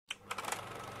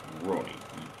Growing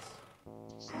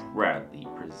Geeks proudly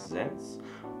presents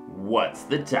What's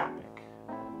the Topic?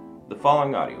 The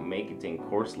following audio may contain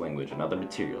coarse language and other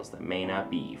materials that may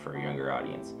not be for a younger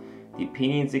audience. The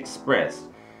opinions expressed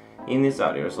in this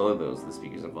audio are solely those of the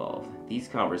speakers involved. These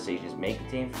conversations may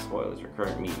contain spoilers for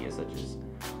current media such as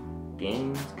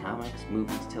games, comics,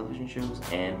 movies, television shows,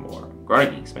 and more.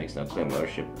 Growing Geeks makes no claim to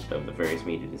ownership of the various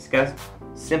media discussed,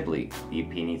 simply the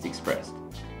opinions expressed.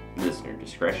 Listener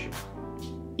discretion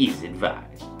is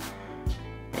advised.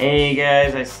 Hey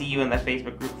guys, I see you in that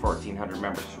Facebook group, 1,400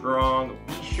 members strong.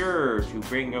 Be sure to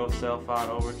bring yourself on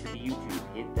over to the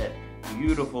YouTube. Hit that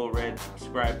beautiful red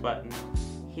subscribe button.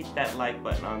 Hit that like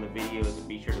button on the videos and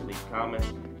be sure to leave comments.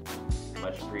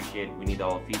 Much appreciated. We need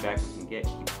all the feedback we can get.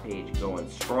 Keep the page going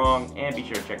strong. And be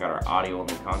sure to check out our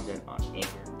audio-only content on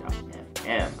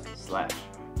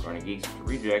anchor.fm/Growing Geeks to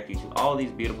redirect you to all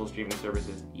these beautiful streaming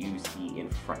services you see in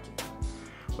front of you.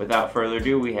 Without further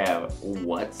ado, we have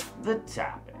What's the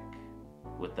Topic?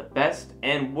 With the best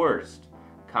and worst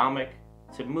comic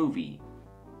to movie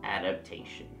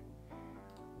adaptation.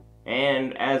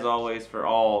 And as always, for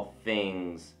all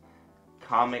things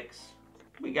comics,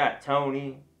 we got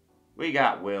Tony, we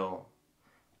got Will,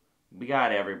 we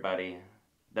got everybody.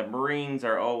 The Marines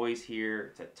are always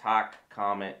here to talk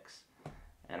comics,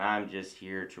 and I'm just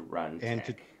here to run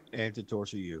tech. And to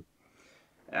torture you.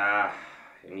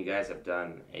 And you guys have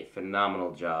done a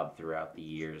phenomenal job throughout the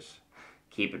years,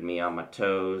 keeping me on my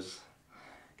toes,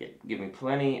 giving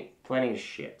plenty of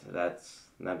shit.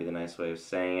 That'd be the nice way of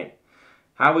saying it.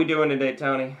 How we doing today,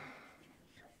 Tony?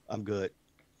 I'm good.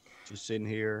 Just sitting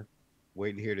here,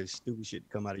 waiting to hear this stupid shit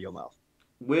come out of your mouth.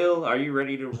 Will, are you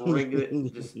ready to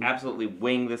just absolutely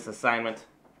wing this assignment?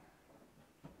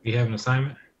 You have an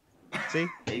assignment? See?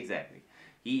 Exactly.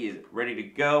 He is ready to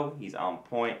go. He's on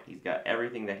point. He's got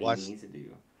everything that he needs to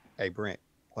do. Hey Brent,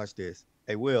 watch this.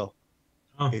 Hey Will,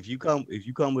 if you come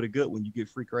with a good one, you get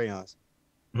free crayons.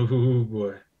 Ooh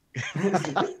boy.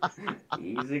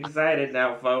 He's excited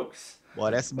now, folks. Boy,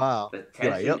 that smile. The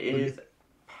tension is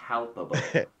palpable.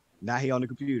 Now he on the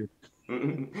computer.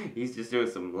 He's just doing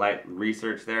some light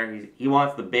research there. He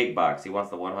wants the big box. He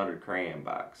wants the 100 crayon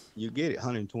box. You get it,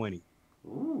 120.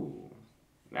 Ooh,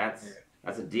 that's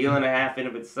a deal and a half in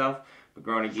of itself. But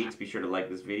Growing Geeks, be sure to like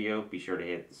this video. Be sure to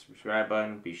hit the subscribe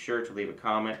button. Be sure to leave a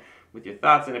comment with your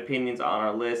thoughts and opinions on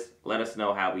our list. Let us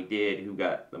know how we did, who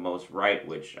got the most right,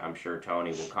 which I'm sure Tony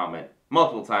will comment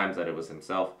multiple times that it was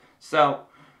himself. So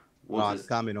we'll just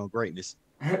comment on greatness.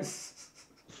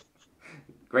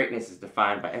 Greatness is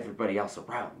defined by everybody else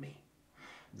around me.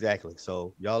 Exactly.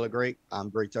 So y'all are great. I'm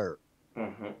greater.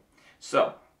 Mm-hmm.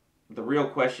 So the real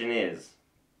question is,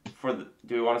 do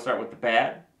we want to start with the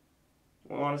bad?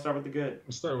 Or we want to start with the good?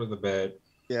 Let's start with the bad.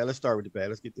 Yeah, let's start with the bad.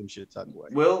 Let's get them shits out of the way.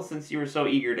 Will, since you were so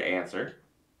eager to answer,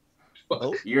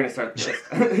 you're gonna start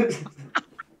this.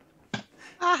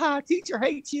 Teacher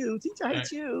hates you. Teacher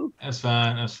hates you. That's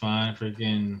fine.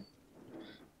 Freaking,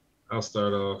 I'll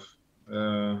start off.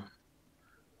 I'm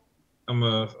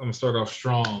gonna start off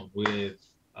strong with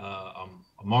a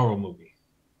Marvel movie.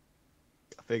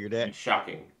 I figured that.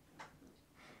 Shocking.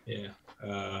 Yeah.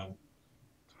 To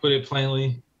put it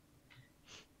plainly,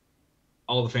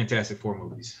 all the Fantastic Four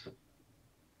movies.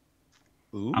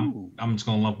 Ooh. I'm just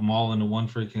gonna lump them all into one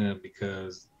freaking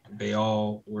because they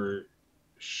all were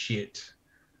shit.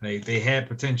 They had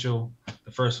potential.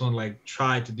 The first one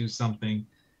tried to do something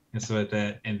and stuff like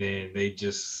that, and then they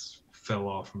just fell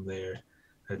off from there.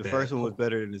 The first one was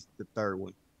better than the third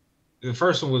one. The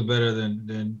first one was better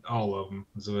than all of them.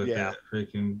 So yeah. That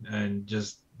freaking and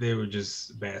just they were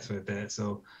just bad with that.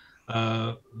 So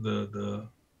the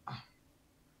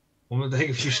one would take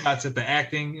a few shots at the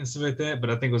acting and stuff like that, but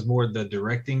I think it was more the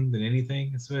directing than anything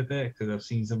and stuff like that, because I've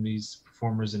seen some of these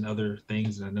performers in other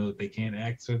things and I know that they can't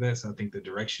act like that. So I think the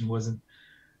direction wasn't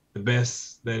the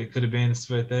best that it could have been and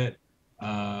stuff like that.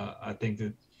 I think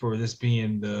that for this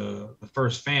being the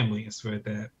first family and stuff like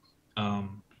that,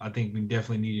 I think we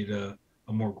definitely needed a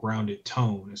more grounded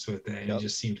tone and stuff like that. And It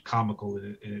just seemed comical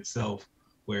in itself,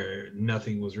 where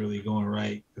nothing was really going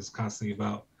right. It's constantly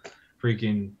about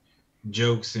freaking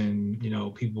jokes and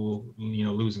people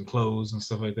losing clothes and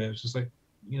stuff like that. It's just I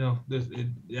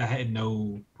had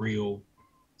no real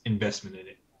investment in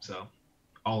it. So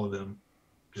all of them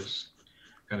just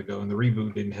gotta go. And the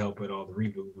reboot didn't help at all. The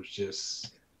reboot was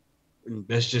just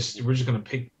we're just gonna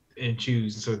pick and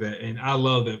choose. And I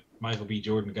love that Michael B.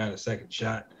 Jordan got a second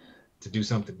shot to do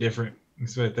something different and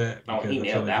stuff like that. Oh, he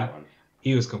nailed that one.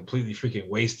 He was completely freaking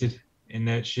wasted in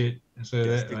that shit. And so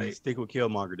stick with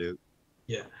Killmonger, dude.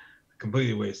 Yeah,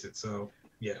 completely wasted. So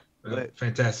yeah,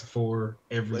 Fantastic Four,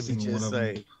 every single one of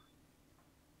them.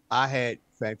 I had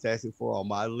Fantastic Four on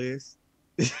my list,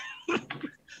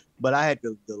 but I had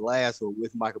the last one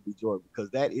with Michael B. Jordan because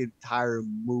that entire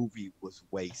movie was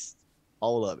waste,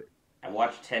 all of it. I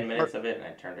watched 10 Fir- minutes of it and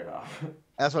I turned it off.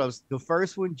 That's what I was. The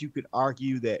first one you could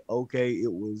argue that okay,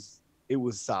 it was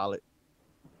solid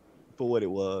for what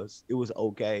it was. It was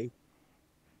okay.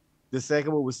 The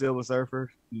second one was Silver Surfer.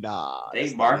 Nah, They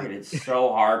that's not it. marketed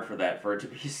so hard for that for it to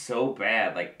be so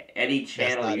bad. Like any That's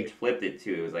channel not you it. flipped it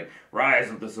to, it was like Rise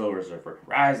of the Silver Surfer,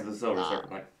 Rise of the Silver Nah. Surfer.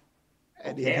 I'm like,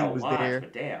 And then okay, he I'll was watch, there.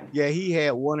 but damn. Yeah, he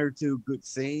had one or two good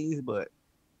scenes, but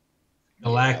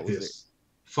yeah, that was it. Galactus.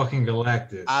 Fucking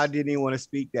Galactus. I didn't even want to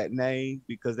speak that name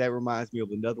because that reminds me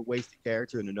of another wasted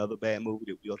character in another bad movie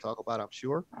that we'll talk about, I'm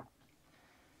sure.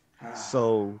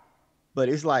 So, but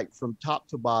it's like from top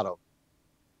to bottom,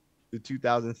 the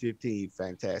 2015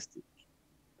 Fantastic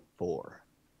Four.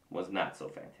 Was not so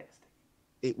fantastic.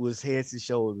 It was heads and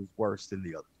shoulders worse than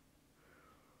the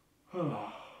other.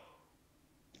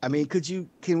 I mean,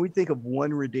 can we think of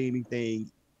one redeeming thing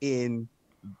in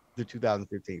the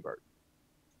 2015 version?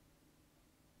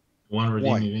 One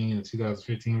redeeming thing in the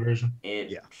 2015 version.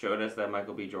 It showed us that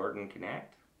Michael B. Jordan can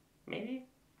act. Maybe.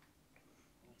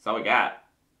 That's all we got.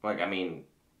 Like, I mean,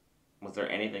 was there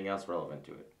anything else relevant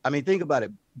to it? I mean, think about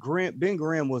it. Ben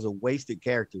Grimm was a wasted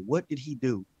character. What did he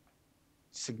do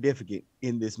significant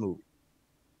in this movie?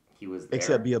 He was there.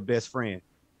 Except be a best friend.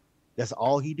 That's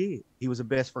all he did. He was a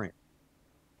best friend.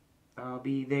 I'll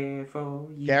be there for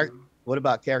you. What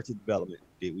about character development?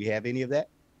 Did we have any of that?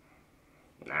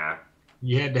 Nah.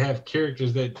 You had to have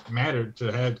characters that mattered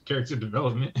to have character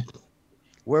development.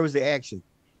 Where was the action?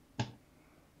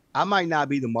 I might not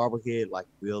be the Marvel head like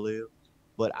Will is,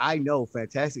 but I know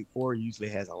Fantastic Four usually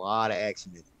has a lot of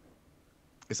action in it.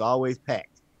 It's always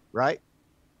packed, right?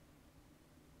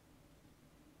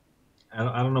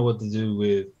 I don't know what to do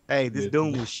with. Hey, this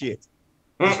Doom was shit.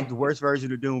 This was the worst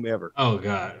version of Doom ever. Oh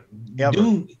God, Ever.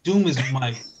 Doom is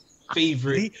my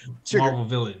favorite Marvel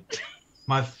villain.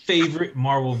 My favorite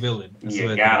Marvel villain.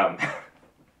 You got him.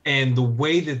 And the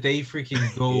way that they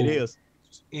freaking go It is.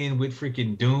 in with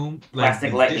freaking Doom,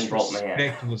 Plastic like the lightning bolt, man.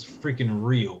 disrespect was freaking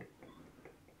real.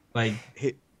 Like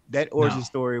that origin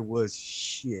story was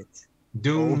shit.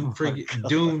 Doom, freaking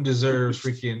Doom deserves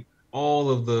freaking all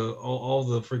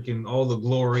the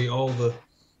glory, all the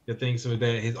things of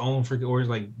that. His own freaking origin,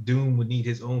 like Doom would need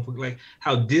his own, like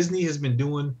how Disney has been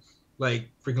doing, like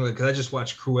freaking. Because I just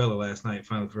watched Cruella last night,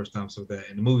 finally the first time, so that,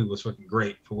 and the movie was fucking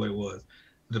great for what it was.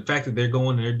 The fact that they're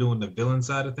going and they're doing the villain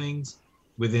side of things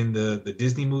within the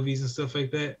Disney movies and stuff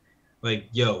like that, like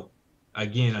yo,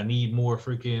 again, I need more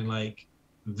freaking like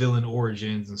villain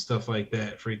origins and stuff like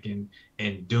that. Freaking,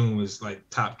 and Doom is like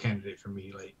top candidate for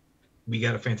me. Like, we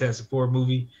got a Fantastic Four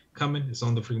movie coming. It's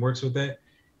on the freaking works with that.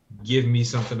 Give me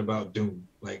something about Doom.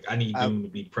 Like, I need Doom to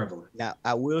be prevalent. Now,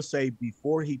 I will say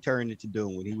before he turned into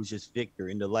Doom, when he was just Victor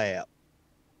in the lab,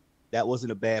 that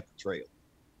wasn't a bad portrayal.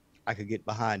 I could get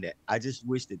behind that. I just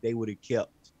wish that they would have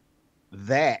kept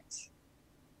that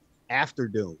after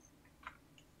Doom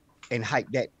and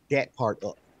hyped that part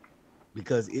up,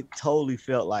 because it totally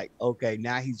felt like, okay,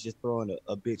 now he's just throwing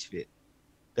a bitch fit.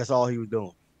 That's all he was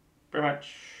doing. Pretty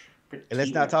much. And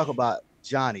let's not talk about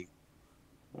Johnny.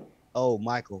 Oh,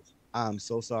 Michael, I'm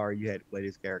so sorry you had to play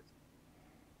this character.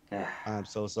 I'm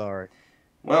so sorry.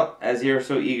 Well, as you're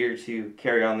so eager to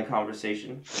carry on the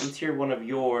conversation, let's hear one of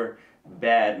your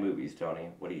bad movies, Tony.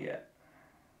 What do you got?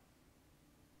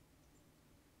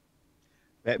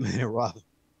 Batman and Robin.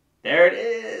 There it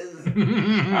is.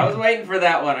 I was waiting for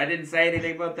that one. I didn't say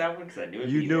anything about that one because I knew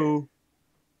it'd You be knew. there.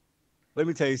 Let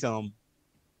me tell you something.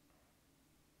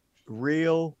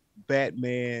 Real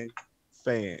Batman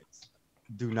fans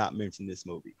do not mention this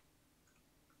movie.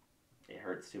 It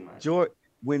hurts too much.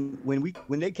 When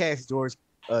they cast George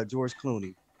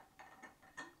Clooney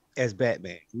as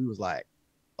Batman, we was like,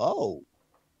 oh,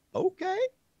 okay,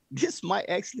 this might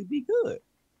actually be good,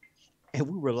 and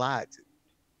we were lied to.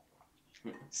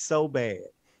 So bad.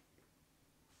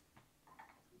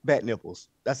 Bat nipples.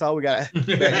 That's all we got.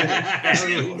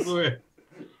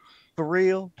 For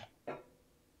real.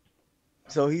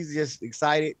 So he's just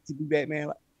excited to be Batman.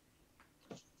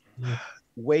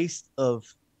 Waste of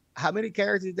how many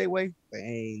characters did they waste?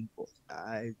 Bane,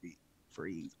 Ivy,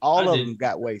 Freeze. All of them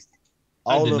got wasted.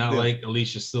 I did not like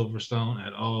Alicia Silverstone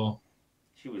at all.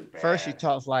 She was bad. First she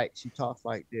talks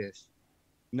like this.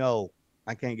 No,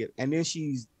 I can't get. And then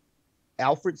she's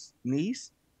Alfred's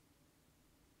niece.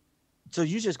 So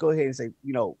you just go ahead and say,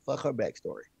 fuck her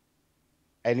backstory.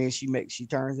 And then she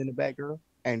turns into Batgirl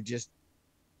and just.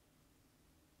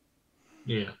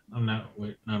 Yeah, I'm not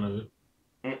with none of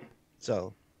it.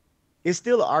 So, It's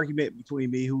still an argument between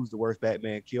me who's the worst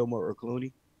Batman, Kilmer or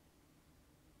Clooney.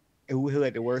 And who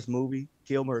had the worst movie,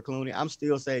 Kilmer or Clooney? I'm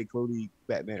still saying Clooney,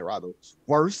 Batman and Robin was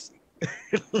worse.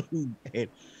 And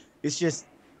it's just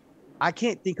I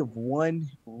can't think of one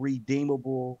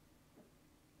redeemable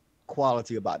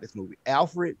quality about this movie.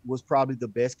 Alfred was probably the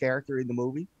best character in the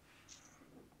movie.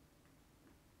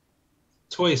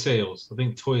 Toy sales. I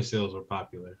think toy sales were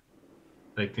popular.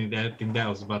 I think that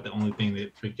was about the only thing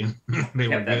that freaking they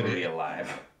were Kept that good movie at.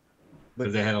 alive.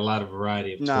 Because they had a lot of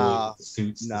variety of toys, Nah, the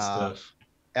suits, the stuff.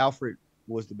 Alfred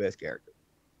was the best character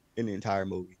in the entire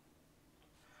movie.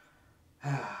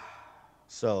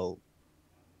 So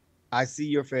I see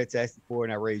your Fantastic Four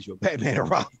and I raise you a Batman and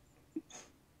Robin.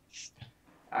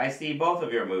 I see both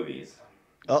of your movies.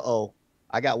 Uh-oh.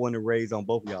 I got one to raise on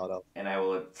both of y'all though. And I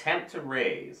will attempt to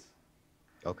raise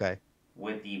Okay.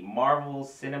 with the Marvel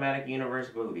Cinematic Universe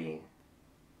movie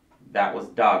that was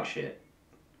dog shit.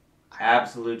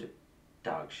 Absolute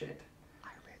dog shit.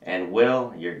 And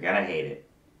Will, you're gonna hate it.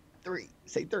 3.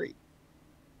 Say 3.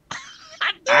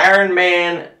 Iron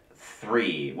Man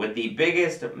 3 with the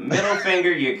biggest middle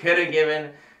finger you could have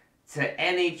given to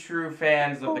any true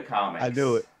fans of the comics. I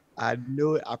knew it. I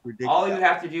predicted All you that.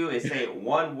 have to do is say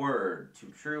one word to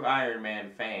true Iron Man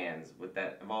fans with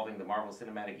that involving the Marvel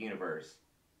Cinematic Universe.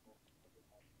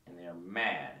 And they're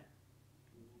mad.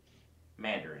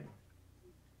 Mandarin.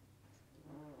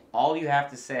 All you have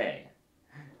to say.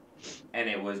 And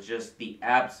it was just the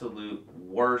absolute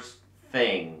worst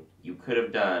thing you could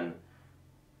have done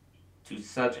to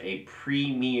such a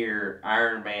premier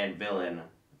Iron Man villain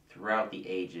throughout the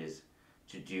ages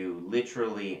to do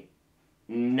literally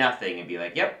nothing and be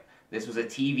like, yep, this was a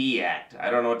TV act. I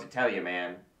don't know what to tell you,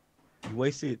 man. You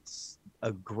wasted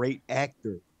a great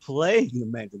actor playing the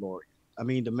Mandalorian. I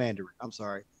mean, the Mandarin. I'm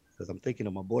sorry, because I'm thinking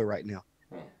of my boy right now.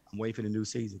 Yeah. I'm waiting for the new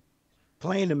season.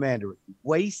 Playing the Mandarin.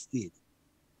 Wasted,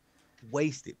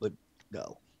 but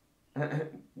no.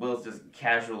 Will's just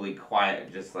casually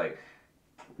quiet, just like,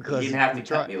 Because you didn't have to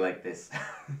cut me like this.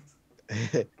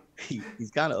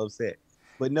 he's kind of upset.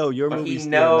 But no, your But he movie's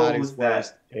still not as knows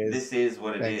worst that as this is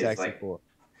what it is. Fantastic Like, Four.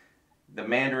 the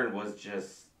Mandarin was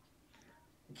just,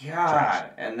 God. Trash.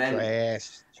 And then Trash.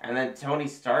 And then Tony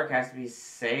Stark has to be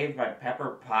saved by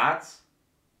Pepper Potts?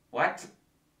 What?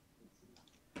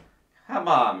 Come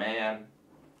on, man.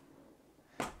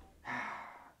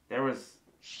 There was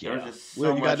just so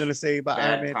Will, you got much nothing to say about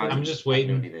Iron Man? I'm just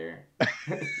waiting. there.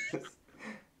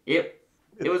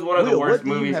 It was one of the Will, worst what do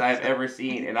you movies have to I've say? ever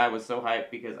seen, and I was so hyped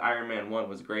because Iron Man 1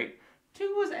 was great.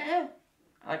 2 was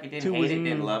Like, it didn't hate it,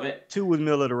 didn't love it. 2 was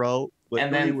middle of the road. But And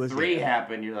 3 then was 3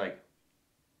 happened, you're like,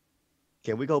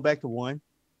 Can we go back to 1?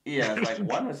 yeah, it's like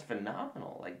 1 was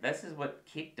phenomenal. Like, this is what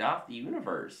kicked off the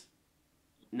universe.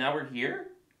 Now we're here?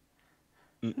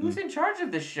 Who's in charge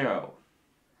of this show?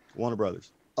 Warner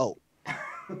Brothers. Oh.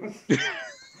 All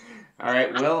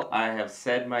right, Will, I have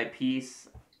said my piece.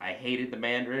 I hated the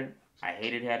Mandarin. I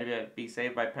hated having to be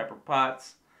saved by Pepper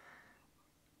Potts.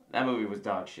 That movie was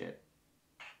dog shit.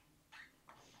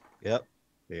 Yep.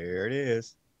 There it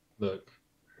is. Look,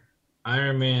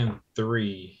 Iron Man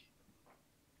 3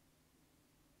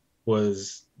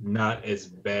 was not as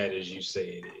bad as you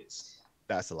say it is.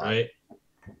 That's a lie. Right?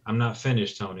 I'm not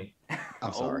finished, Tony.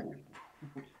 I'm sorry.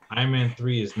 Iron Man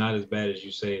 3 is not as bad as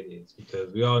you say it is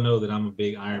because we all know that I'm a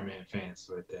big Iron Man fan,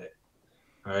 so like that.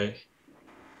 All right?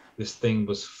 This thing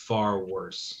was far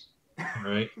worse. All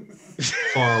right?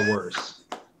 Far worse.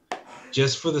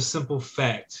 Just for the simple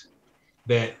fact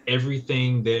that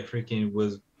everything that freaking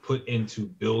was put into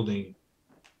building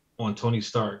on Tony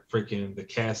Stark, freaking the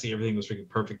casting, everything was freaking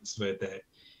perfect and stuff like that.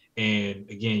 And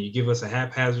again, you give us a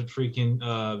haphazard freaking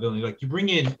villain. Like you bring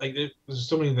in, like there's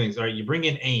so many things. All right, you bring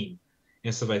in AIM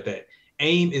and stuff like that.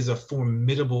 AIM is a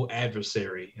formidable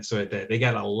adversary and stuff like that. They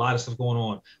got a lot of stuff going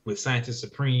on with Scientist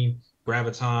Supreme,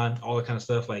 Graviton, all that kind of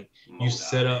stuff. Like you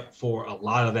set up for a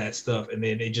lot of that stuff, and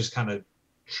then it just kind of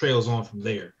trails on from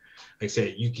there. Like I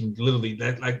said, you can literally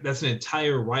that's an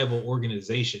entire rival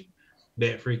organization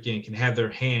that freaking can have their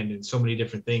hand in so many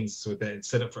different things so that it's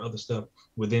set up for other stuff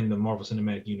within the Marvel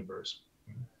Cinematic Universe.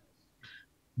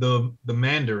 The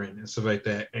Mandarin and stuff like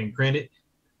that. And granted,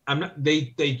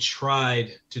 they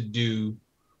tried to do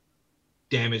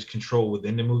damage control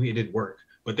within the movie. It did work,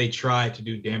 but they tried to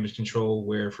do damage control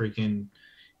where freaking,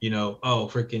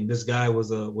 this guy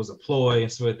was a ploy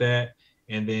and stuff like that.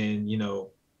 And then,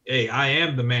 hey, I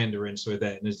am the Mandarin, so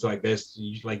that, and it's like that's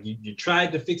you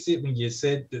tried to fix it when you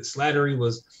said that Slattery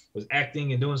was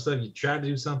acting and doing stuff. You tried to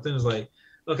do something. It's like,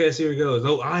 okay, so here it goes.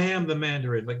 Oh, I am the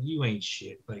Mandarin. Like you ain't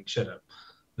shit. Like shut up.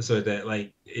 And so that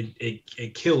like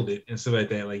it killed it and stuff like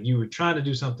that. Like you were trying to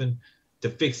do something, to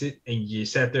fix it, and you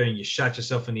sat there and you shot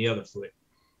yourself in the other foot.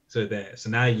 So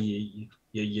now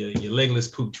you're legless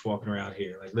pooch walking around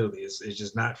here. Like literally, it's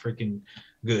just not freaking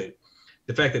good.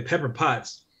 The fact that Pepper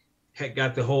Potts had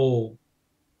got the whole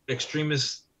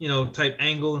extremist, type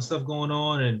angle and stuff going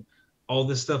on, and all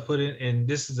this stuff put in. And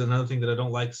this is another thing that I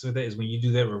don't like. So that is when you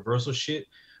do that reversal shit,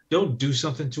 don't do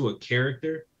something to a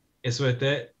character and so like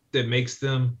that makes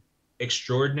them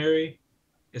extraordinary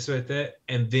and so like that,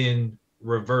 and then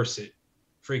reverse it,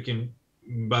 freaking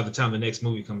by the time the next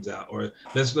movie comes out. Or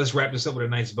let's wrap this up with a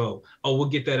nice bow. Oh, we'll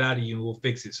get that out of you and we'll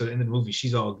fix it. So at the end of the movie,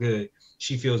 she's all good.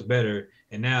 She feels better,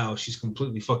 and now she's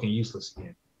completely fucking useless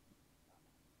again.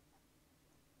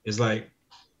 It's like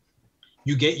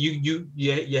you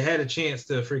had a chance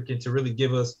to really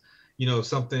give us,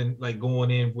 something like going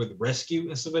in with rescue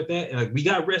and stuff like that. And like we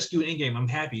got rescue in Endgame. I'm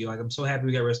happy. Like I'm so happy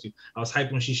we got rescue. I was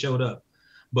hyped when she showed up.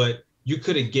 But you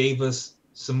could have gave us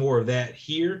some more of that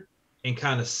here and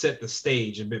kind of set the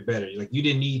stage a bit better. Like you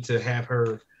didn't need to have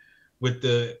her with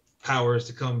the powers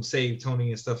to come save Tony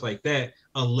and stuff like that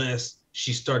unless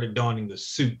she started donning the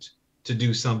suit to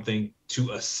do something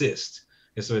to assist.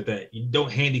 And so that you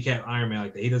don't handicap Iron Man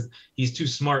like that. He's too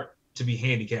smart to be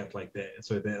handicapped like that. And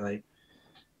so that like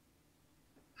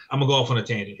I'm gonna go off on a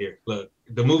tangent here. Look,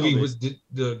 the movie was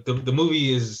the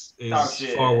movie is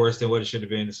far worse than what it should have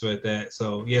been and stuff like that.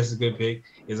 So yes, it's a good pick.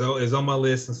 It's on my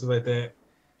list and stuff like that.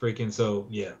 Freaking so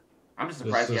yeah. I'm just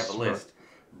surprised you have a list.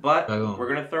 But we're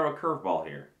gonna throw a curveball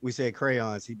here. We said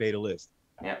crayons. He made a list.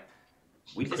 Yep.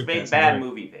 We just made bad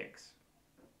movie picks.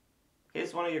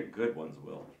 Here's one of your good ones,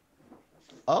 Will.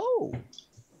 Oh.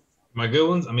 My good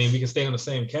ones? I mean, we can stay on the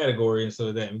same category and stuff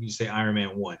like that. We can just say Iron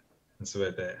Man 1 and stuff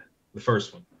like that. The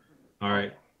first one. All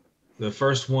right. The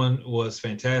first one was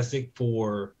fantastic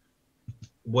for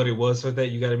what it was. So that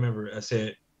you got to remember, I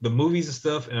said the movies and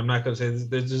stuff, and I'm not going to say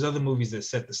this, there's other movies that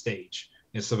set the stage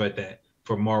and stuff like that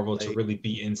for Marvel to really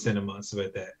be in cinema and stuff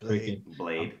like that.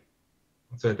 Blade.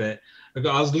 So like that.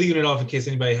 I was leaving it off in case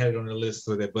anybody had it on their list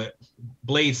so that, but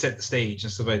Blade set the stage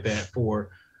and stuff like that for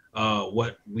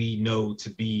what we know to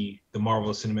be the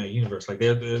Marvel Cinematic Universe. Like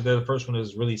they're the first one that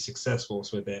was really successful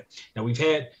with that. Now we've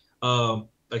had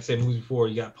like I said, movies before.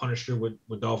 You got Punisher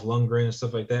with Dolph Lundgren and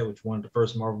stuff like that, which one of the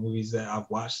first Marvel movies that I've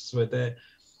watched, stuff like that.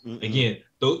 Mm-hmm. Again,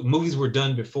 those movies were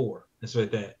done before and stuff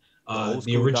like that.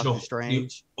 The original Doctor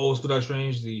Strange, old school Doctor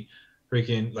Strange, the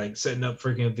freaking like setting up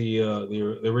freaking the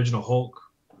original Hulk,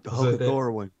 the Hulk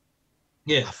Thor one.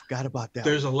 Yeah, I forgot about that.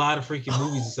 There's a lot of freaking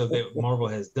movies and stuff that Marvel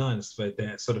has done and stuff like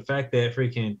that. So the fact that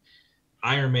freaking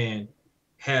Iron Man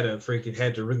had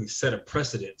to really set a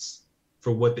precedence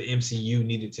for what the MCU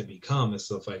needed to become and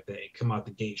stuff like that, and come out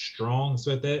the gate strong and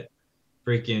stuff like that,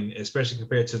 freaking, especially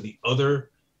compared to the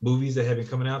other movies that have been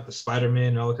coming out, the Spider-Man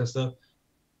and all that kind of stuff.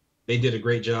 They did a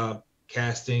great job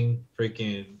casting,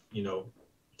 freaking,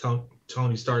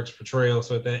 Tony Stark's portrayal,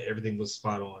 so like that, everything was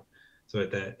spot on. So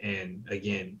like that, and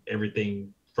again,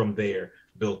 everything from there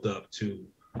built up to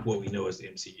what we know as the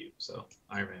MCU. So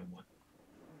Iron Man 1.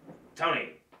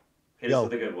 Tony, hit us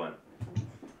with a good one.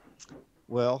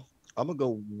 Well, I'm gonna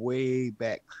go way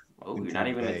back. Oh, you're not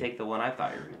even gonna take the one I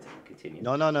thought you were gonna take. Continue.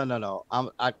 No.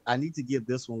 I need to give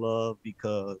this one love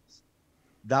because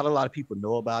not a lot of people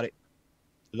know about it.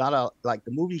 Like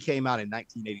the movie came out in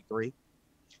 1983,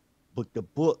 but the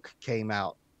book came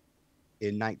out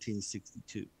in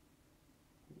 1962.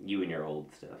 You and your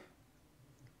old stuff.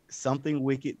 Something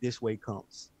Wicked This Way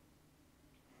Comes.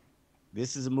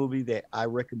 This is a movie that I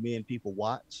recommend people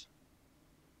watch.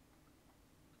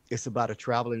 It's about a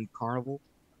traveling carnival,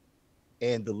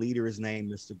 and the leader is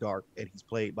named Mr. Dark, and he's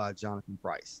played by Jonathan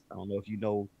Pryce. I don't know if you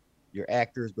know your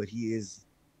actors, but he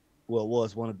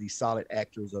was one of the solid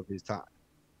actors of his time.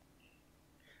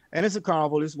 And it's a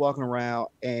carnival, it's walking around,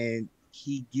 and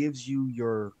he gives you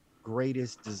your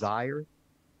greatest desire.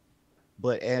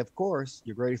 But of course,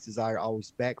 your greatest desire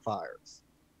always backfires,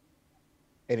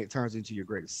 and it turns into your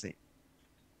greatest sin.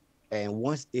 And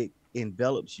once it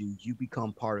envelops you, you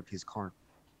become part of his carnival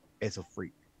as a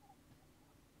freak.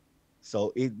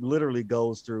 So it literally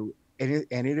goes through, and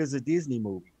it is a Disney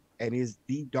movie, and is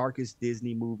the darkest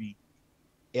Disney movie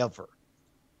ever.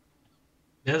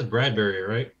 That's Bradbury,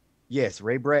 right? Yes,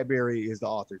 Ray Bradbury is the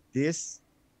author. This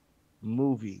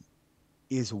movie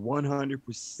is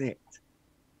 100%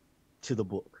 to the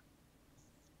book.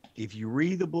 If you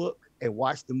read the book and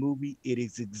watch the movie, it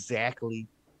is exactly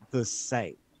the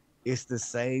same. It's the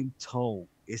same tone.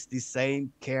 It's the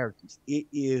same characters. It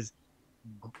is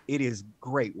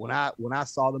great. When I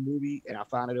saw the movie and I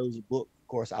found out it was a book, of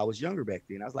course, I was younger back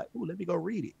then. I was like, "Oh, let me go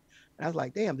read it." And I was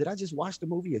like, "Damn, did I just watch the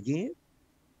movie again?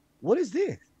 What is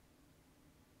this?"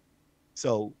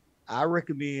 So I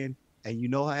recommend And you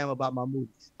know how I am about my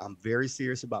movies. I'm very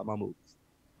serious about my movies.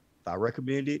 If I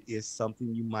recommend it, it's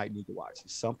something you might need to watch.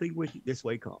 It's something with This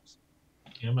Way Comes.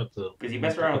 Yeah, Because you I'm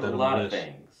mess about to around put with a that on my lot of list.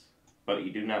 things, but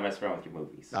you do not mess around with your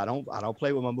movies. I don't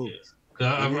play with my Yeah. movies. 'Cause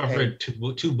And, I've and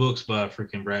read two books by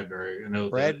freaking Bradbury. I know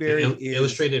Bradbury the is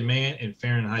Illustrated Man and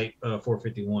Fahrenheit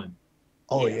 451.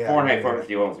 oh Yeah, yeah, yeah, Fahrenheit yeah.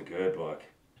 451 was a good book.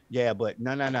 Yeah, but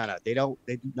no. They do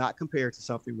not compare to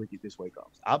Something Wicked This Way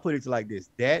Comes. I'll put it like this.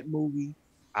 That movie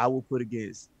I will put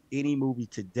against any movie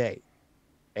today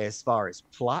as far as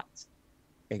plot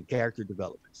and character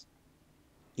developments.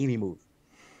 Any movie.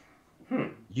 Hmm.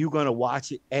 You're gonna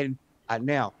watch it. And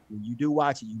now when you do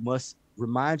watch it, you must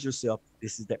remind yourself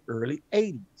this is the early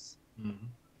 80s. Mm-hmm.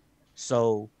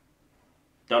 So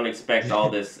Don't expect all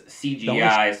this don't ex-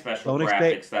 CGI special don't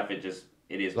graphic expect stuff.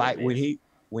 It is what like it is.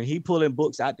 when he pulling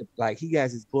books out like he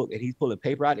has his book and he's pulling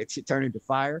paper out that shit turn into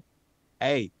fire.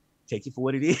 Hey, take it for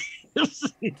what it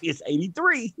is. It's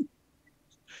 83.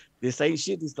 This ain't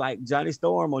shit. It's like Johnny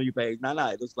Storm on your page. No.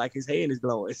 It looks like his hand is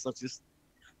glowing. So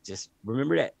just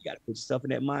remember that. You got to put yourself in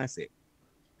that mindset.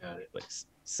 Got it. But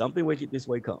Something Wicked This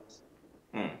Way Comes.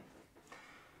 Hmm.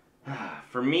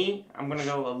 For me, I'm gonna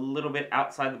go a little bit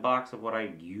outside the box of what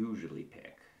I usually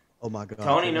pick. Oh my God.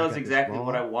 Tony knows exactly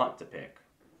what I want to pick,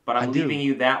 but I'm leaving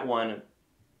you that one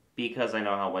because I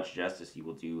know how much justice you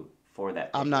will do for that.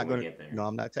 I'm not going gonna. get there. No,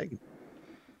 I'm not taking.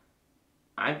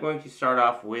 I'm going to start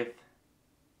off with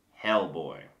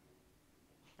Hellboy.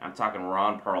 I'm talking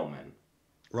Ron Perlman.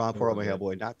 Ron Perlman,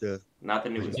 Hellboy, not the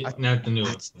newest one. Not the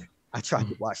newest. I tried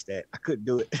to watch that. I couldn't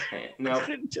do it. No, I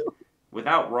couldn't do it.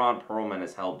 Without Ron Perlman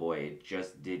as Hellboy, it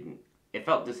just didn't. It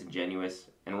felt disingenuous,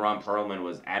 and Ron Perlman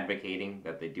was advocating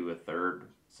that they do a third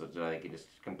so that they could just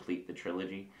complete the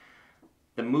trilogy.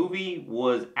 The movie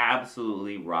was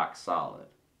absolutely rock solid.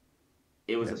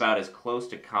 It was about as close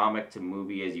to comic to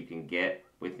movie as you can get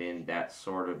within that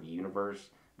sort of universe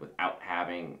without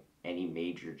having any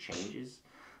major changes.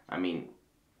 I mean,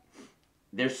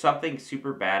 there's something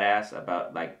super badass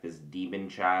about like this demon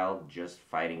child just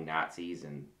fighting Nazis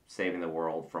and saving the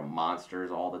world from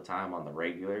monsters all the time on the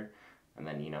regular. And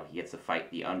then, he gets to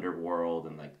fight the underworld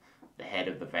and like the head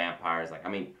of the vampires. Like, I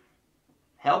mean,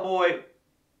 Hellboy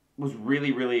was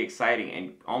really, really exciting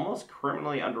and almost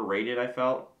criminally underrated, I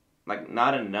felt. Like,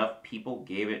 not enough people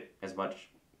gave it as much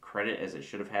credit as it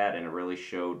should have had, and it really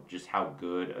showed just how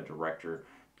good a director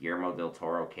Guillermo del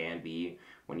Toro can be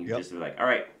when you just be like, all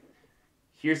right,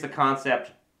 here's the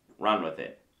concept, run with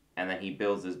it. And then he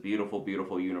builds this beautiful,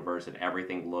 beautiful universe, and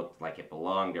everything looked like it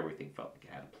belonged. Everything felt like it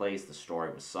had a place. The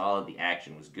story was solid. The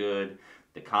action was good.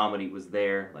 The comedy was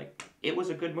there. Like, it was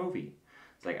a good movie.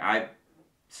 It's like, I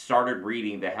started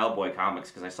reading the Hellboy comics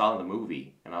because I saw the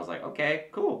movie, and I was like, okay,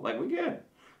 cool, like, we good.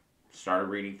 Started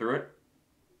reading through it,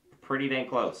 pretty dang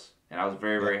close. And I was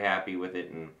very, very happy with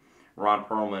it, and Ron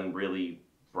Perlman really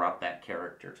brought that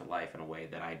character to life in a way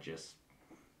that I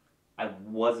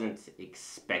wasn't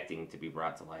expecting to be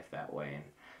brought to life that way. And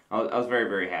I was very,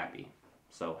 very happy.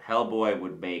 So Hellboy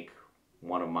would make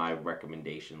one of my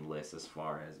recommendation lists as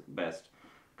far as best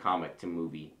comic to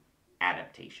movie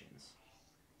adaptations.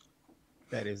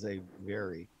 That is a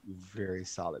very, very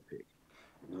solid pick.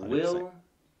 100%. Will,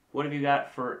 what have you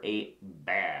got for a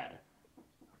bad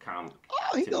comic?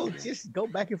 Oh, he gonna just go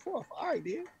back and forth. All right,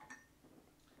 then.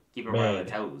 Keep him on the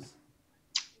toes.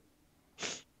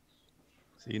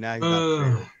 See, now he's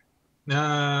not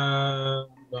Nah, I'm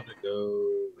gonna go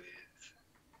with.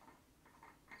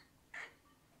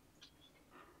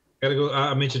 Gotta go.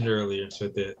 I mentioned earlier, so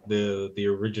that the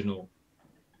original.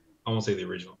 I won't say the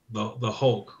original. The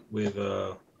Hulk with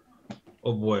oh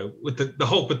boy, with the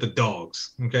Hulk with the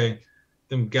dogs. Okay,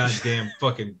 them goddamn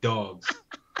fucking dogs.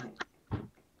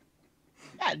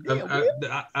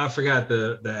 I forgot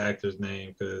the actor's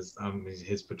name because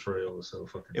his portrayal was so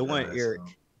fucking. It wasn't Eric.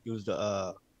 It was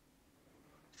the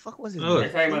fuck was it? You're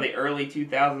talking about the early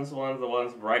 2000s ones, the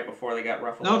ones right before they got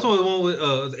ruffled. No, I'm talking about the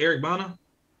one with Eric Bana.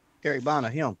 Eric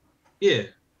Bana, him. Yeah.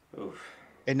 Oof.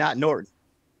 And not Norton.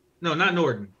 No, not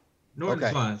Norton.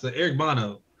 Norton's fine. So Eric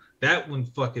Bana, that one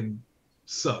fucking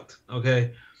sucked.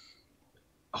 Okay.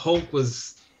 Hulk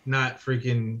was not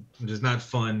freaking, just not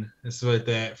fun and stuff like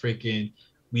that. Freaking,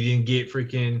 we didn't get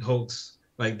freaking Hulk's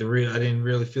like I didn't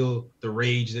really feel the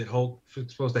rage that Hulk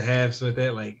was supposed to have. So like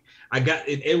that, like I got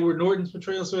in Edward Norton's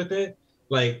portrayal. So like that,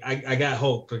 like I got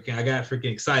Hulk. Freaking, I got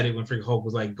freaking excited when freaking Hulk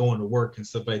was like going to work and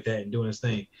stuff like that and doing his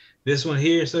thing. This one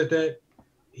here, so like that,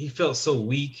 he felt so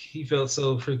weak. He felt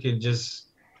so freaking just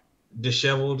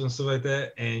disheveled and stuff like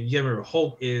that. And you remember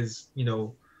Hulk is,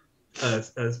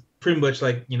 pretty much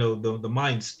like, the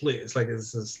mind split. It's like,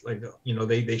 it's just like,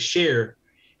 they share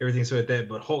everything so like that.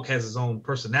 But Hulk has his own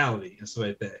personality and stuff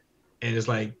like that. And it's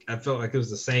like I felt like it was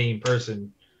the same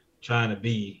person trying to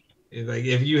be. It's like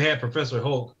if you had Professor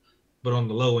Hulk, but on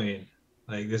the low end,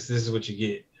 like this is what you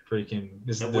get. Freaking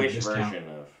this The is the Wish discount. version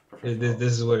of Professor This, Hulk.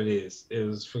 this is what it is. It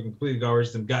was freaking completely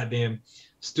garbage. Them goddamn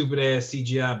stupid ass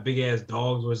CGI big ass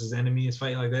dogs versus enemies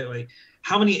fighting like that. Like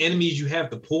how many enemies you have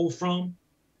to pull from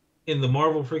in the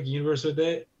Marvel freaking universe with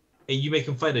that, and you make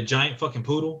him fight a giant fucking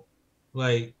poodle?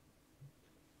 Like,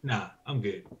 nah, I'm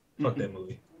good. Fuck that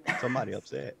movie. Somebody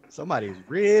upset. Somebody is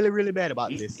really, really bad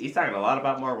about this. He's talking a lot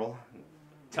about Marvel.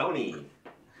 Tony,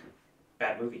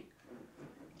 bad movie.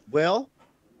 Well,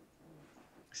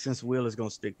 since Will is gonna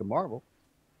stick to Marvel,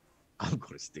 I'm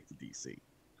gonna stick to DC.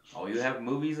 Oh, you have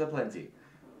movies aplenty.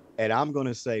 And I'm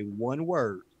gonna say one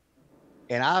word,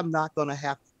 and I'm not gonna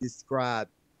have to describe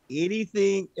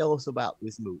anything else about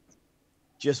this movie.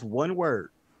 Just one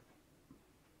word.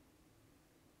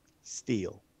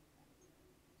 Steel.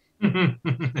 I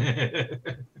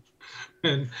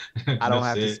don't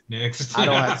have to. Next. I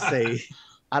don't have to say.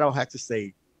 I don't have to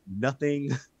say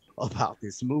nothing about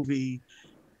this movie.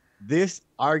 This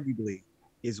arguably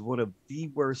is one of the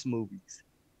worst movies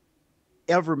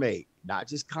ever made. Not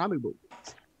just comic book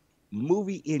movies.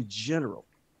 Movie in general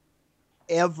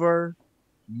ever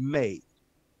made.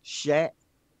 Shaq,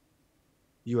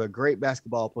 you're a great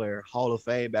basketball player, Hall of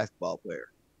Fame basketball player.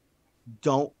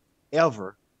 Don't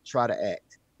ever try to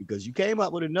act because you came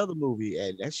up with another movie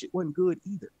and that shit wasn't good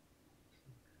either.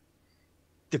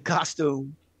 The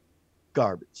costume,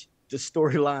 garbage. The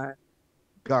storyline,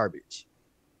 garbage.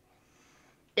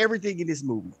 Everything in this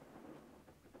movie,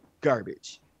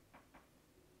 garbage.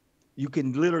 You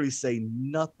can literally say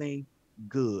nothing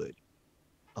good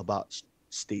about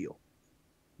Steel.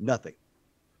 Nothing.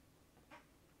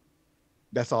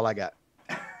 That's all I got.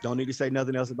 Don't need to say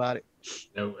nothing else about it.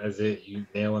 No, that's it. You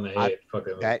nail on the head. Fuck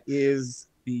it. That is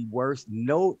the worst.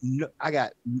 No, I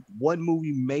got one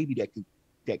movie maybe that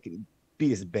can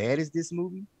be as bad as this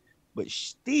movie, but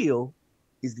Steel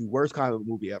is the worst comic book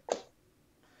movie ever.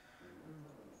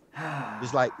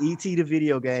 Just like E.T. the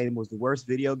video game was the worst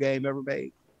video game ever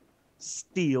made,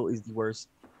 Steel is the worst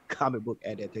comic book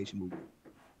adaptation movie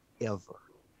ever.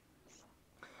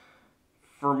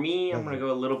 For me, I'm going to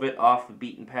go a little bit off the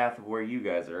beaten path of where you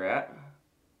guys are at.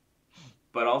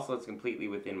 But also, it's completely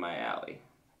within my alley.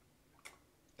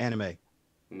 Anime.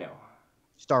 No.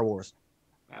 Star Wars.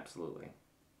 Absolutely.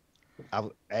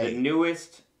 Hey. The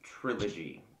newest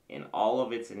trilogy, in all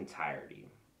of its entirety,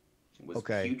 was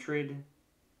putrid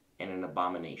and an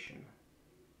abomination.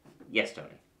 Yes, Tony.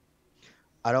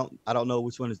 I don't know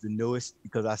which one is the newest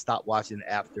because I stopped watching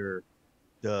after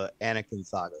the Anakin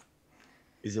saga.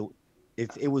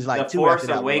 It was like The Force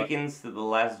Awakens to the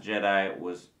Last Jedi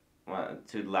was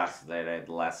to the Last Jedi,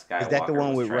 the Last Skywalker. Is that the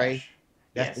one with trash. Rey?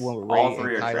 That's yes. the one with Rey. All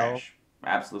three and are Kylo? trash.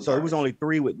 Absolutely. So it was only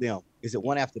 3 with them. Is it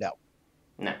one after that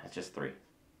one? No, it's just 3.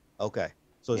 Okay,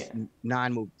 so it's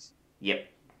 9 movies. Yep.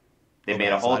 They made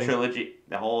a whole trilogy.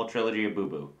 The whole trilogy of Boo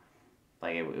Boo.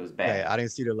 Like it was bad. Okay, I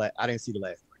didn't see the last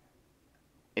 3.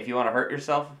 If you want to hurt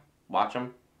yourself, watch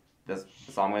them. That's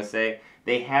all I'm gonna say.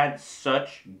 They had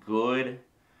such good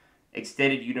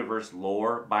extended universe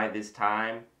lore by this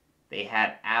time. They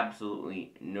had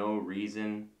absolutely no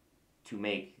reason to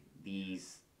make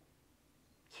these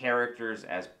characters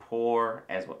as poor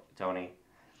as what, Tony?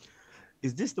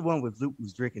 Is this the one with Luke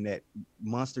was drinking that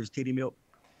Monster's titty milk?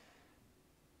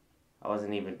 I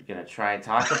wasn't even gonna try and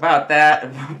talk about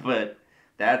that, but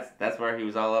that's where he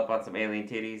was all up on some alien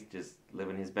titties, just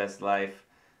living his best life.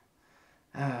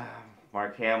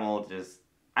 Mark Hamill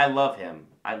I love him.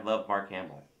 I love Mark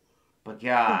Hamill. But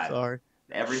God,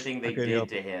 everything they did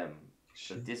to him,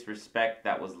 the disrespect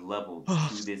that was leveled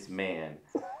to this man.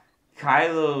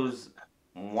 Kylo's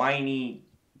whiny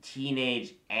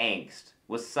teenage angst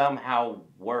was somehow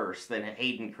worse than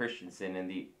Hayden Christensen in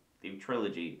the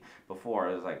trilogy before.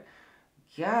 It was like,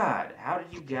 God, how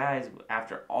did you guys,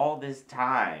 after all this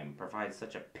time, provide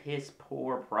such a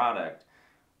piss-poor product,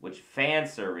 which fan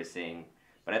servicing,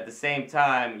 but at the same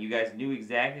time, you guys knew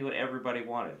exactly what everybody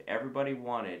wanted. Everybody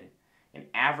wanted an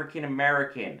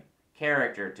African-American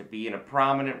character to be in a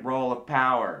prominent role of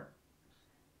power.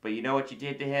 But you know what you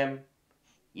did to him?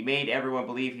 You made everyone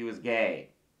believe he was gay.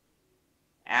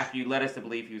 After you led us to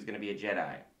believe he was going to be a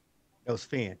Jedi. That was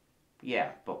Finn.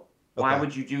 Yeah, but why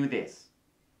would you do this?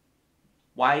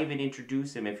 Why even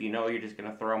introduce him if you know you're just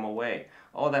going to throw him away?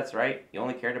 Oh, that's right. You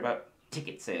only cared about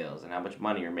ticket sales and how much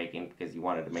money you're making because you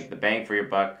wanted to make the bang for your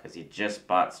buck because you just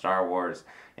bought Star Wars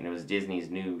and it was Disney's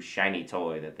new shiny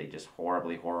toy that they just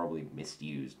horribly, horribly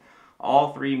misused.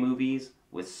 All three movies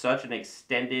with such an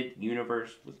extended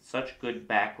universe, with such good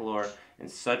backlore,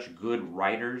 and such good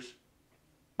writers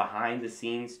behind the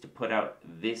scenes to put out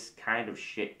this kind of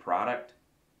shit product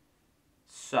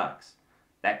sucks.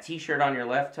 That t-shirt on your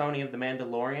left, Tony, of The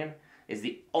Mandalorian is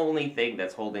the only thing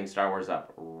that's holding Star Wars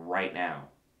up right now.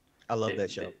 I love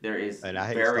that show. There is And I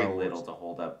hate very Star Wars. little to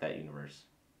hold up that universe.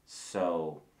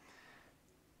 So,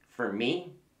 for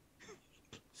me,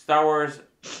 Star Wars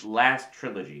last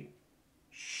trilogy,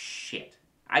 shit.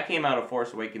 I came out of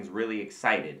Force Awakens really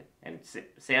excited, and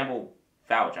Sam will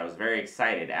vouch, I was very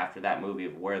excited after that movie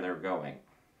of where they're going.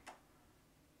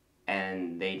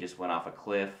 And they just went off a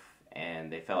cliff,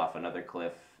 and they fell off another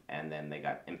cliff, and then they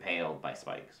got impaled by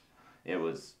spikes. It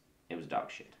was dog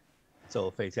shit.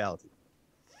 So fatality.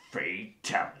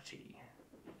 Fatality.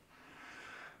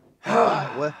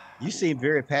 Well, you seem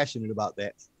very passionate about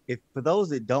that. If for those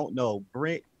that don't know,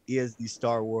 Brent is the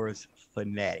Star Wars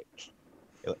fanatic.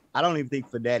 I don't even think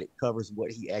fanatic covers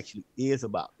what he actually is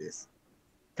about this.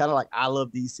 Kind of like I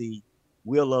love DC,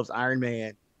 Will loves Iron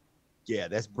Man. Yeah,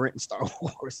 that's Brent and Star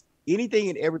Wars. Anything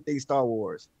and everything Star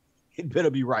Wars, it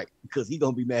better be right because he's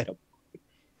gonna be mad at him.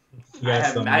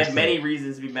 I had many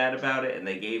reasons to be mad about it, and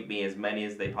they gave me as many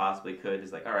as they possibly could.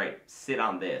 It's like, all right, sit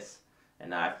on this,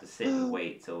 and I have to sit and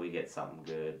wait till we get something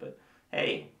good. But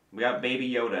hey, we got Baby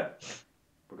Yoda.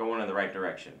 We're going in the right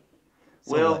direction.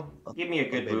 So Will, give me a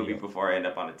good movie before I end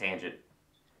up on a tangent.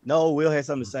 No, Will has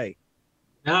something to say.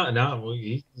 No,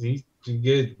 he's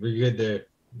good. We're good there.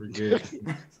 We're good.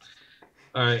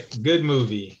 All right, good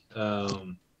movie. All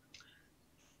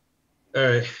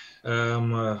right,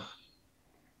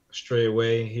 stray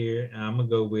away here. I'm gonna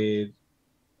go with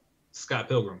Scott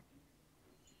Pilgrim.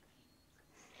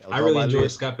 I really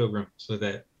enjoyed Scott Pilgrim. So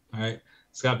that, all right,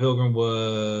 Scott Pilgrim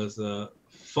was a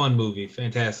fun movie,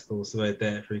 fantastical, so like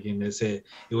that. Freaking, it said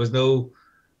it was no,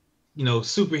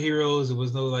 superheroes. It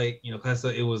was no like, class.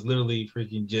 It was literally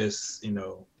freaking just,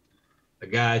 a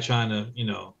guy trying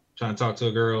to talk to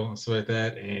a girl and stuff like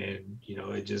that, and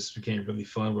it just became really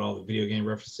fun with all the video game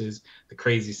references, the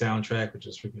crazy soundtrack, which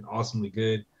was freaking awesomely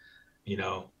good.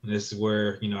 And this is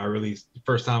where I really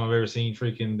first time I've ever seen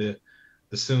freaking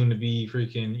the soon to be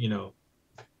freaking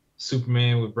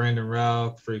Superman with Brandon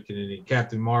Routh, freaking and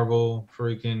Captain Marvel,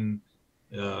 freaking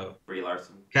Brie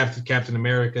Larson, Captain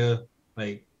America,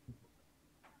 like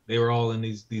they were all in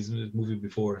these movies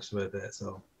before, stuff like that.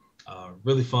 So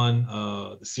really fun.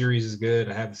 The series is good.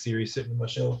 I have the series sitting on my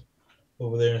shelf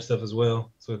over there and stuff as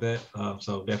well. So with that,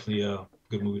 so definitely a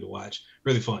good movie to watch.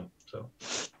 Really fun. So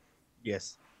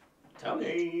yes. Tell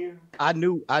me. I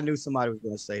knew somebody was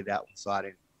going to say that one, so I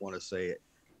didn't want to say it.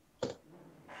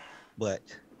 But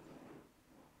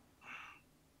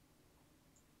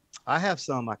I have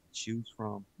some I can choose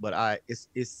from, but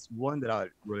it's one that I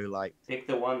really like. Pick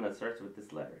the one that starts with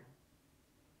this letter.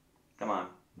 Come on.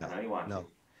 No, I know you want to.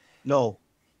 No.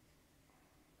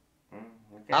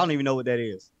 Okay. I don't even know what that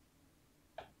is.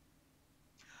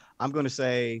 I'm going to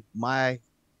say my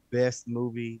best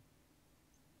movie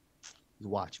is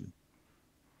Watchmen.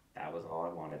 That was all I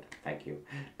wanted. Thank you.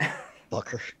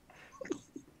 Fucker.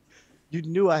 You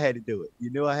knew I had to do it.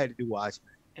 You knew I had to do Watchmen.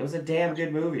 It was a damn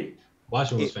good movie.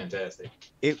 Watchmen was fantastic.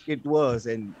 It was.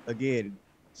 And again,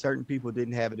 certain people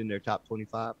didn't have it in their top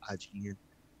 25 IGN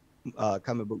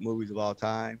comic book movies of all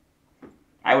time.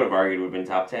 I would have argued it would have been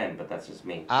top 10, but that's just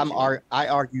me. I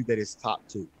argue that it's top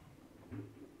 2.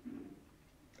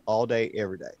 All day,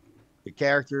 every day. The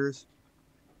characters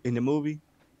in the movie,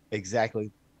 exactly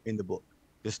in the book.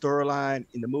 The storyline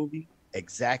in the movie,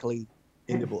 exactly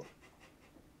in the book.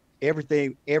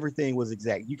 Everything was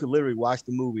exact. You could literally watch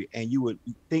the movie and you would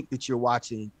think that you're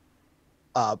watching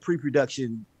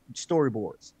pre-production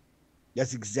storyboards.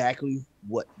 That's exactly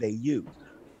what they used.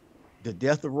 The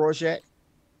death of Rorschach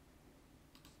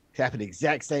happened the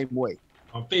exact same way.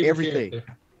 Everything.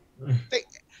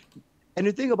 And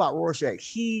the thing about Rorschach,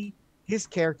 his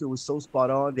character was so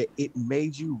spot on that it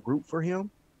made you root for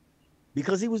him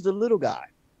because he was the little guy.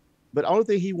 But the only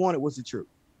thing he wanted was the truth.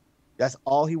 That's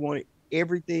all he wanted.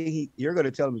 Everything you're going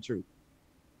to tell him the truth.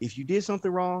 If you did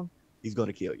something wrong, he's going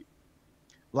to kill you.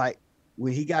 Like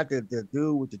when he got the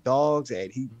dude with the dogs and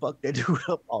he fucked that dude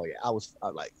up. Oh yeah, I was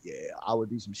like, yeah, I would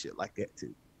do some shit like that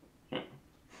too.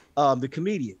 The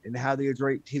comedian and how they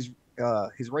addressed his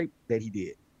rape that he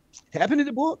did happened in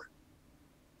the book.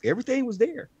 Everything was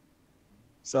there.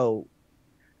 So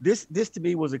this to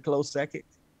me was a close second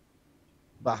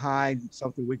behind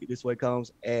Something Wicked This Way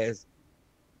Comes as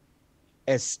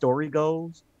story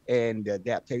goes and the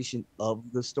adaptation of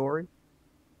the story.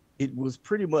 It was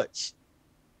pretty much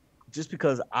just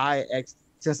because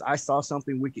since I saw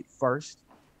Something Wicked first,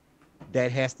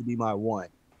 that has to be my one.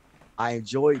 I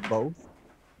enjoyed both,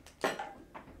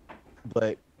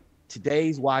 but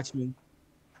today's Watchmen,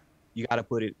 you gotta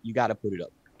put it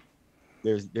up.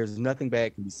 There's nothing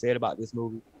bad can be said about this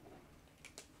movie.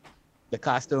 The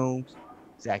costumes,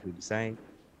 exactly the same.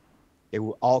 They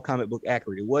were all comic book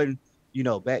accurate. It wasn't,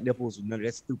 bat nipples or none of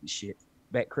that stupid shit.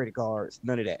 Bat credit cards,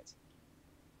 none of that.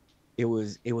 It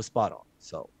was spot on.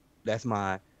 So that's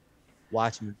my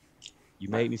Watchmen. You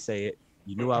made me say it.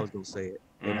 You knew I was gonna say it,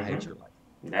 and I hate your life.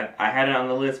 I had it on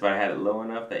the list, but I had it low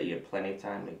enough that you had plenty of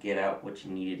time to get out what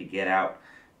you needed to get out,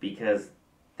 because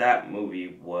that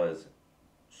movie was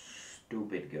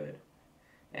stupid good.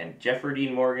 And Jeffrey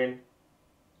Dean Morgan,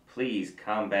 please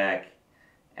come back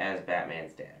as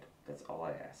Batman's dad. That's all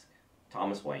I ask.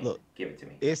 Thomas Wayne, Look, give it to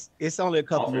me. It's only a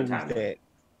couple Alternate movies timeline.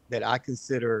 that I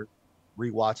consider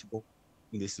rewatchable,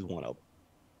 and this is one of them.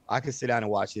 I can sit down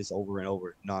and watch this over and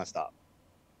over nonstop.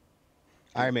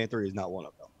 Iron Man 3 is not one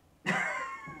of them.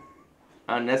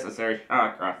 Unnecessary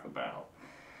shot across the bow.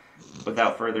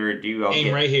 Without further ado, I'll Aim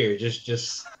get... right here.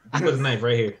 Just put the knife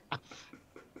right here.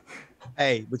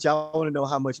 Hey, but y'all want to know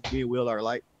how much me and Will are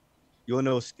like? You want to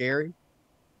know what's scary?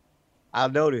 I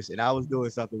noticed, and I was doing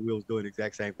something. Will was doing the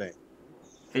exact same thing.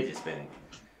 Fidget spinning.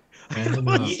 Man,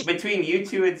 Between you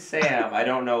two and Sam, I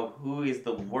don't know who is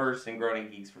the worst in Groaning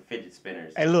Geeks for fidget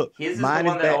spinners. Hey, look, His is the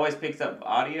one that always picks up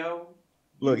audio.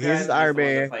 Look, You his guys is are Iron just the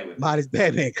ones that Man. play with Mine it. is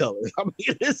Batman colors. I mean,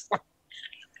 it's like...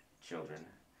 Children.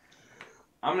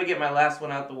 I'm going to get my last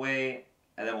one out the way,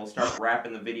 and then we'll start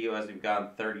wrapping the video as we've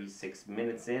gone 36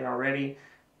 minutes in already.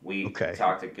 We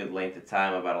talked a good length of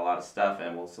time about a lot of stuff,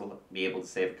 and we'll still be able to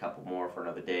save a couple more for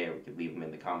another day, or we could leave them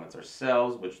in the comments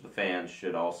ourselves, which the fans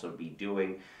should also be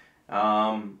doing.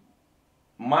 My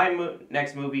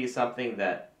next movie is something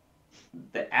that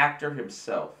the actor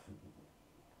himself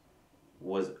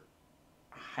was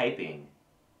hyping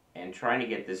and trying to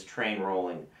get this train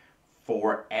rolling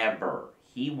forever.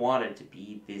 He wanted to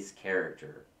be this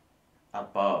character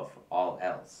above all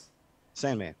else.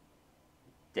 Sandman.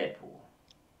 Deadpool.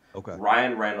 Okay.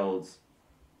 Ryan Reynolds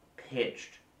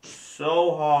pitched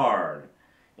so hard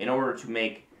in order to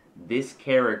make this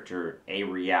character a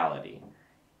reality.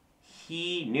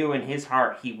 He knew in his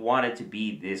heart he wanted to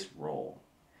be this role.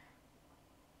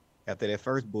 After that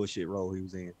first bullshit role he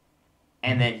was in.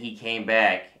 And then he came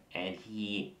back and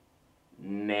he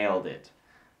nailed it.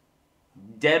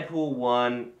 Deadpool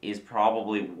 1 is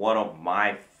probably one of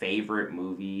my favorite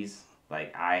movies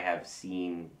like I have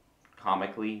seen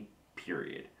comically,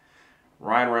 period.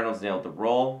 Ryan Reynolds nailed the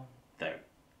role.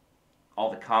 All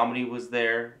the comedy was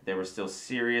there. There were still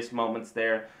serious moments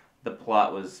there. The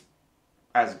plot was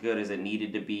as good as it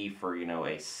needed to be for,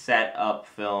 a set-up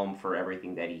film for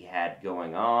everything that he had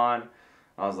going on.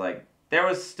 I was like, there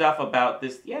was stuff about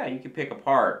this, yeah, you could pick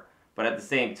apart. But at the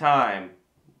same time,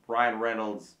 Ryan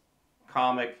Reynolds'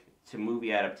 comic to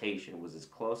movie adaptation was as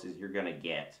close as you're going to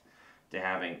get to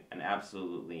having an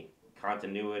absolutely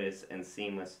continuous and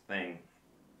seamless thing.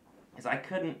 Because I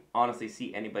couldn't honestly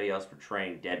see anybody else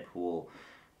portraying Deadpool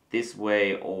this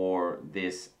way or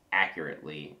this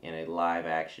accurately in a live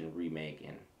action remake.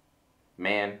 And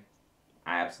man,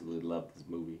 I absolutely love this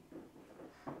movie.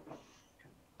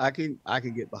 I can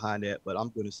get behind that, but I'm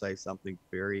going to say something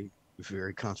very,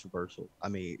 very controversial. I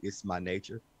mean, it's my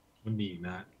nature. Indeed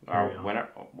not.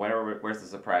 Where's the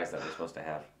surprise that we're supposed to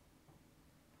have?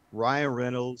 Ryan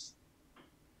Reynolds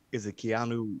is a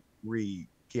Keanu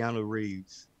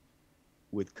Reeves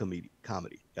with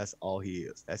comedy. That's all he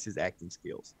is. That's his acting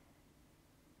skills.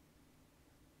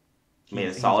 Made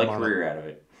a solid career out of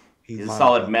it. He's a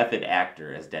solid method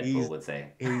actor, as Deadpool would say.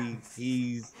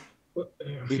 He's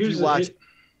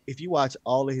if you watch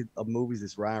all of his movies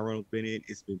that Ryan Reynolds been in,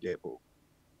 it's been Deadpool.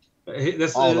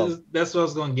 That's what I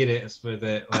was gonna get at for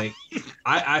that. Like,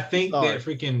 I think that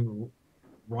freaking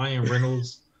Ryan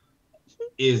Reynolds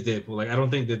is Deadpool. Like, I don't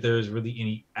think that there is really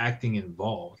any acting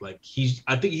involved. Like,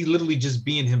 I think he's literally just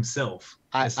being himself.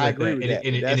 I agree with that.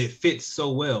 And it fits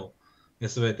so well and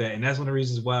stuff like that. And that's one of the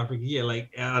reasons why like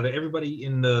out of everybody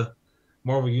in the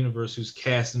Marvel universe who's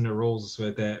casting their roles and stuff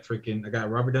like that, freaking I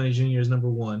got Robert Downey Jr. as number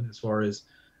 1 as far as,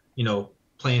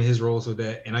 playing his roles with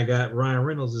that. And I got Ryan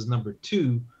Reynolds as number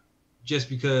 2 just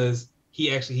because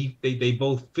they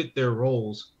both fit their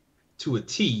roles to a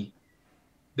T.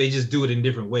 They just do it in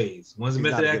different ways. One's a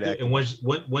method actor and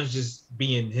one's just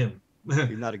being him.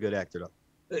 He's not a good actor though.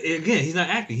 Again, he's not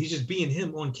acting. He's just being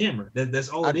him on camera. That's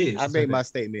all it is. I made my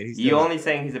statement. You only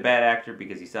saying he's a bad actor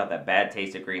because you still have that bad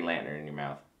taste of Green Lantern in your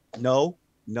mouth. No,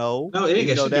 it ain't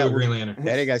got shit to do with Green Lantern.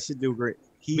 That ain't got shit to do with Green.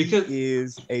 He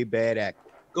is a bad actor.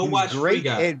 Go watch great Free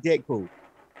Guy. at Deadpool.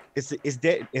 It's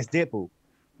Deadpool.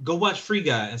 go watch Free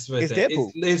Guy and stuff like It's that.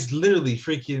 Deadpool. It's literally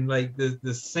freaking like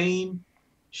the same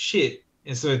shit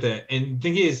and stuff like that. And the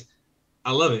thing is,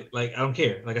 I love it. Like I don't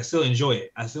care. Like I still enjoy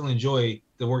it. I still enjoy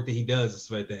the work that he does and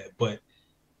stuff like that. But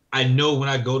I know when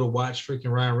I go to watch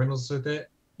freaking Ryan Reynolds and stuff like that,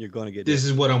 You're gonna get this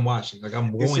is what I'm watching. Like I'm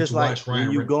It's going just to like watch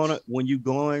Ryan Reynolds. when you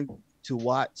going to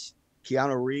watch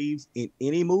Keanu Reeves in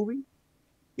any movie,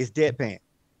 it's deadpan.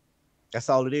 That's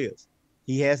all it is.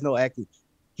 He has no acting.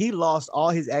 He lost all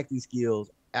his acting skills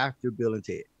after Bill and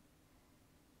Ted.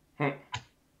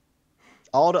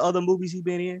 All the other movies he's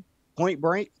been in, Point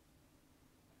Break,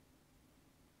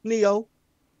 Neo,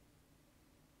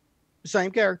 the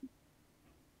same character.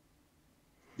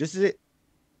 This is it.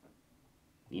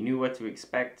 You knew what to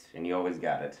expect, and you always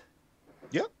got it.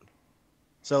 Yep.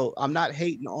 So I'm not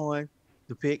hating on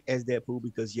the pick as Deadpool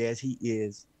because yes, he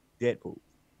is Deadpool,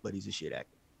 but he's a shit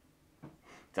actor.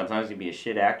 Sometimes you be a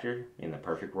shit actor in the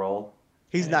perfect role.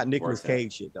 He's and not it Nicolas works out.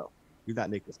 Cage shit though. He's not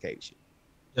Nicolas Cage shit.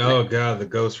 Oh god, the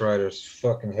Ghost Rider's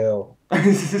fucking hell.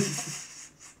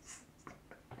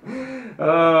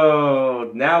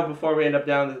 Oh, now before we end up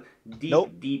down the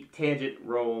deep, deep tangent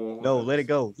roll. No, let it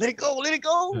go. Let it go. Let it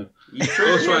go. You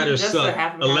Ghost Rider just to sucked.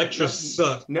 have him Elektra have-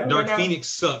 sucked. No, Dark no, no. Phoenix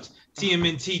sucked.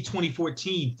 TMNT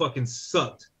 2014 fucking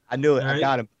sucked. I knew it. All I right.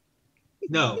 got him.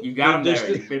 No, You got him there's,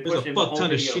 there. You've been there's a pushing the fuck whole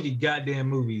ton of video. shitty goddamn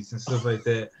movies and stuff like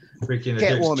that. Freaking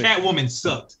Catwoman. Catwoman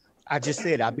sucked. I just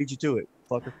said I beat you to it,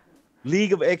 fucker.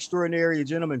 League of Extraordinary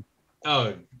Gentlemen.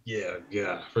 Oh yeah,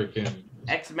 freaking.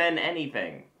 X-Men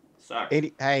anything. Sucks.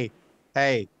 Hey,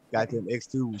 goddamn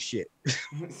X2 was shit.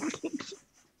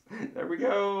 There we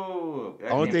go.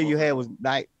 Only thing you had was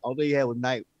Night.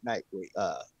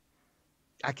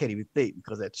 I can't even think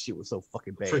because that shit was so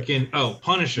fucking bad. Freaking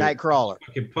Punisher. Nightcrawler.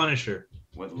 Fucking Punisher.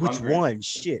 With Which Lundgren. one?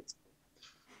 Shit.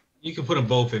 You can put them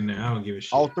both in there. I don't give a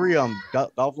shit. All three of them.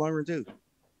 Dolph Lundgren too.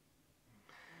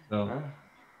 So, Huh?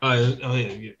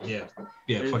 yeah.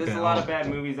 There's Fuck a that. lot of bad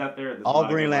movies out there. There's a All lot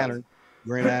of Green good ones. Lantern.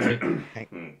 Green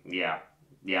Lantern.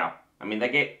 Yeah. I mean,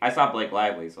 I saw Blake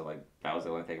Lively, so like that was the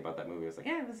only thing about that movie. I was like,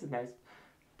 yeah, this is nice.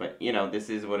 But you know, this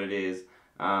is what it is.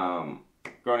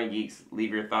 Groaning Geeks,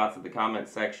 leave your thoughts in the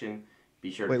comments section. Be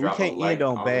sure to Wait, we drop can't a like end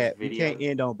on on bad. this We video. can't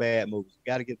end on bad movies.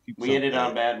 Got to get people. We ended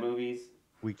on bad movies.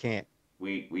 We can't.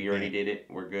 We already did it.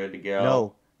 We're good to go.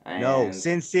 No. No. And,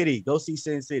 Sin City. Go see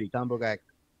Sin City. Comic book actor.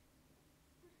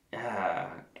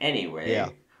 Anyway, Yeah.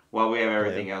 while we have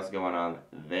everything else going on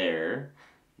there,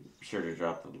 be sure to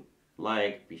drop the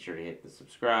like, be sure to hit the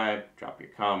subscribe, drop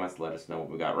your comments, let us know what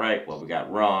we got right, what we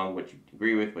got wrong, what you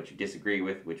agree with, what you disagree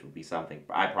with, which will be something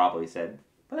I probably said,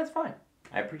 but that's fine.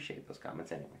 I appreciate those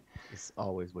comments anyway. It's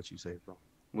always what you say, bro.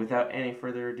 Without any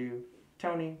further ado,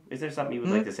 Tony, is there something you would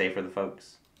like to say for the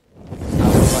folks? I would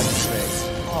like to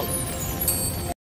say,